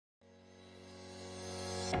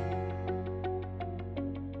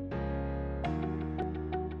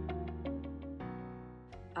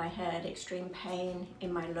had extreme pain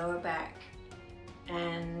in my lower back,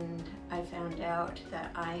 and I found out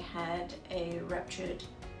that I had a ruptured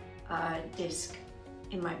disc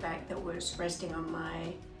in my back that was resting on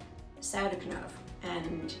my sciatic nerve,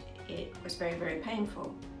 and it was very, very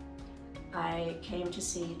painful. I came to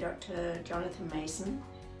see Dr. Johnathan Mason,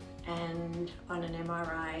 and on an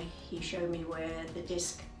MRI he showed me where the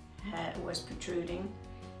disc was protruding,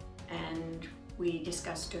 and we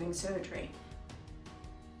discussed doing surgery.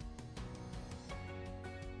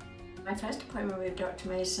 My first appointment with Dr.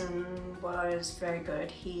 Mason was very good.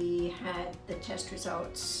 He had the test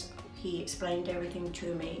results, he explained everything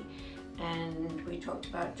to me, and we talked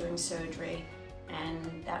about doing surgery,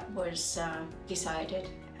 and that was decided,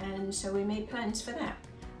 and so we made plans for that.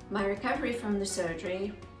 My recovery from the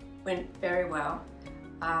surgery went very well.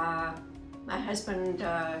 My husband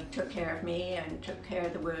took care of me and took care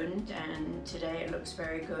of the wound, and today it looks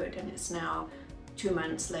very good, and it's now 2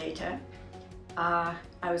 months later. I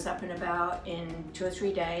was up and about in 2 or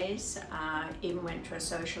 3 days, even went to a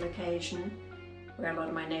social occasion where a lot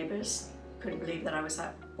of my neighbors couldn't believe that I was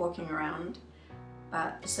up walking around.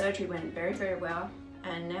 But the surgery went very, very well,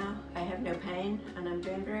 and now I have no pain and I'm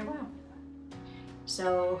doing very well.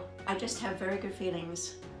 So I just have very good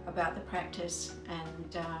feelings about the practice,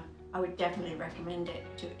 and I would definitely recommend it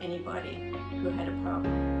to anybody who had a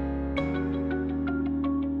problem.